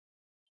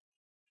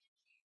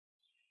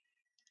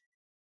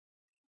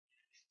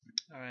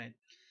Alright,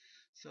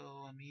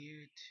 so I'm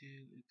here to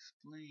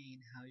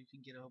explain how you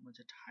can get a whole bunch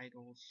of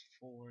titles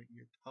for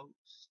your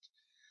post.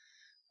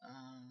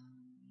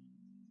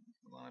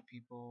 A lot of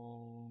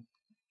people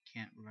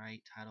can't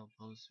write title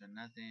posts or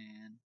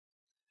nothing.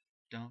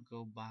 Don't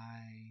go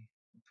buy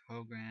a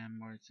program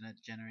where it's going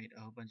to generate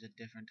a whole bunch of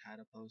different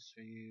title posts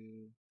for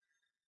you.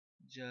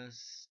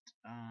 Just,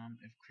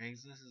 if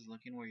Craigslist is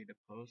looking where you to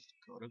post,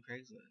 go to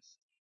Craigslist.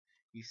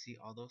 You see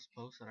all those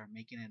posts that are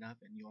making it up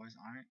and yours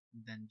aren't,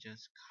 then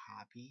just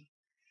copy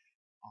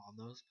all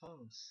those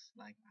posts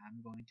like I'm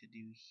going to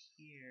do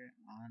here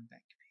on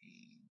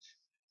Backpage.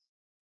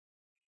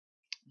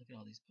 Look at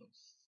all these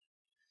posts.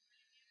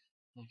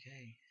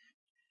 Okay,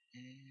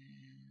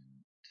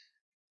 and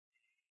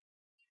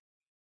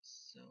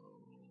so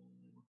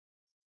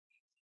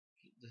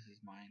this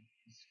is mine.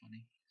 It's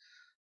funny.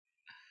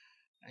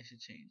 I should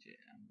change it.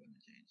 I'm going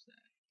to change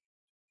that.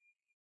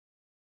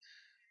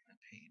 I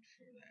paid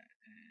for that,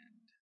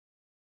 and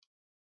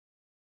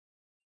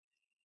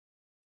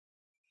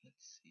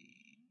let's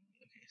see.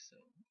 Okay, so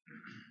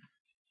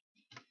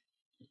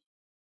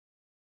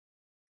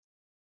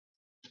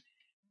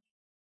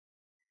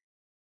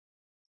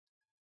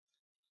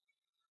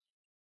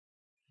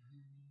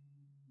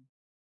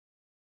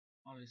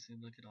obviously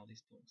look at all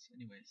these posts.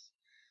 Anyways,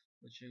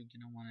 what you're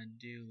gonna want to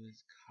do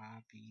is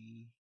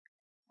copy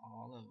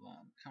all of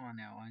them. Come on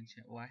now,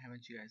 why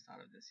haven't you guys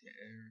thought of this yet?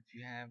 Or if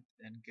you have,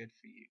 then good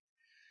for you.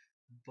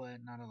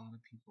 But not a lot of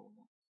people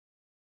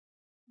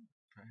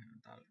probably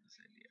haven't thought of this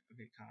idea.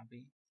 Okay,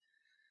 copy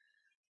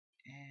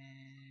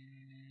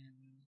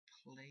and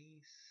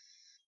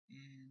place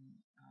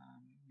in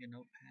your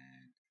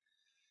notepad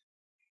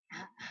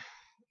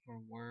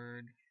or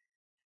Word,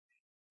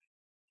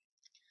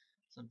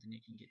 something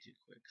you can get to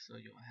quick, so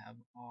you'll have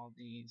all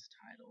these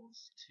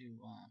titles to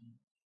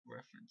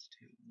reference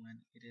to when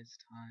it is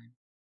time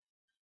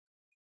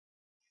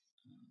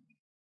to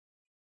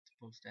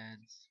post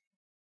ads.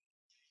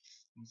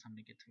 When it's time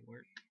to get to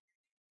work.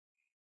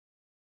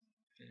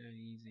 Very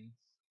easy.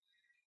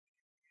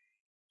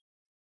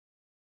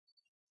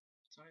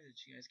 Sorry that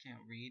you guys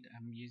can't read.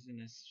 I'm using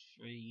this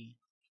free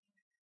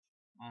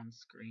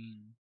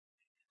on-screen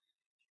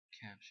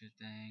capture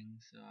thing,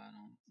 so I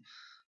don't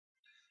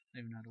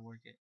even know how to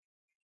work it.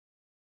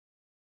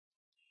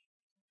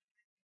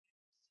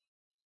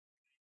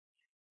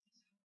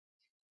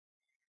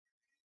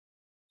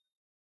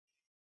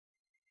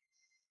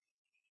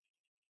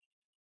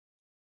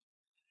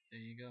 There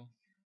you go.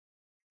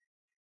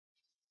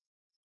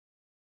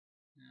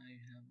 Now you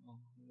have a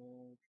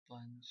whole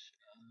bunch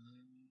of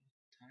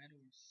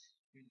titles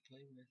for you to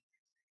play with,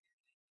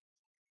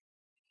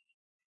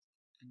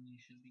 and you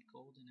should be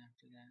golden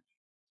after that.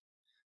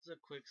 This is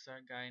a quick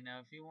start guide.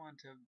 Now, if you want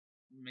to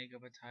make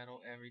up a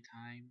title every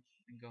time,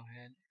 then go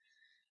ahead.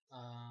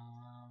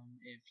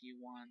 If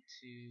you want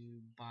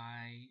to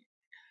buy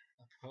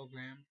a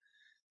program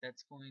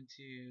that's going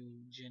to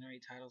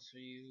generate titles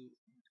for you,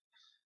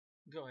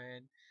 go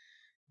ahead.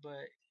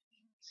 But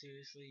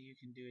seriously, you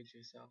can do it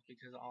yourself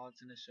because all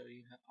it's going to show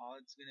you, all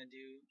it's going to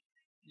do,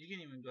 you can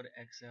even go to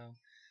Excel,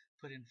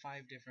 put in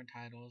 5 different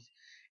titles,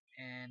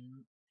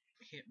 and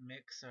hit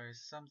mix or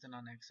something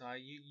on Excel.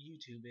 You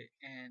YouTube it,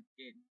 and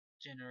it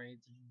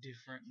generates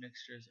different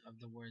mixtures of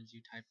the words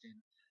you typed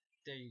in.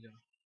 There you go.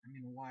 I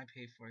mean, why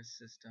pay for a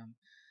system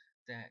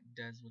that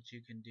does what you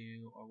can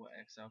do or what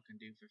Excel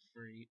can do for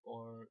free,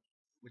 or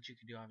what you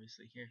can do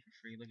obviously here for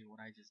free? Look at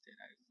what I just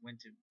did. I went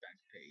to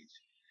Backpage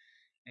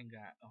and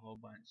got a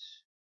whole bunch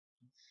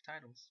of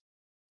titles.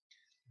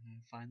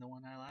 Find the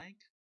one I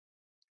like,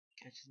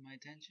 catches my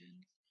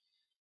attention,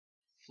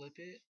 flip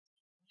it,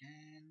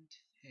 and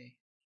hey,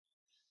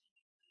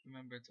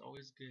 remember it's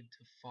always good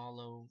to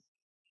follow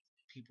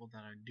people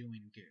that are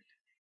doing good.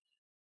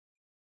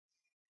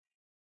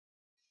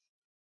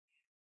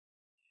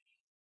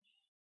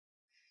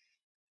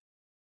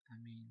 I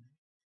mean,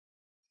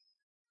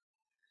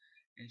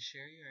 and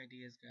share your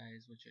ideas,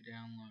 guys, what you're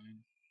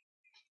downloading.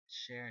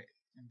 Share it.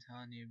 I'm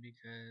telling you,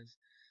 because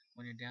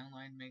when your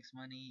downline makes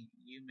money,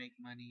 you make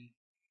money.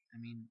 I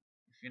mean,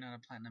 if you're not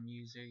a platinum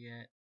user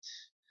yet,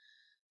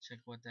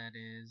 check what that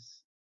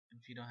is.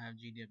 If you don't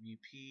have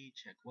GWP,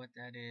 check what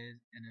that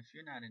is. And if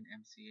you're not an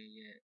MCA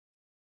yet,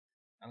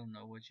 I don't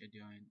know what you're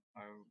doing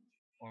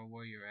or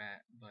where you're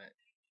at, but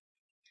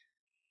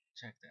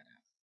check that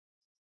out.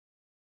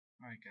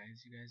 Alright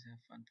guys, you guys have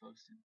fun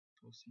posting.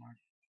 Post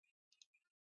smart.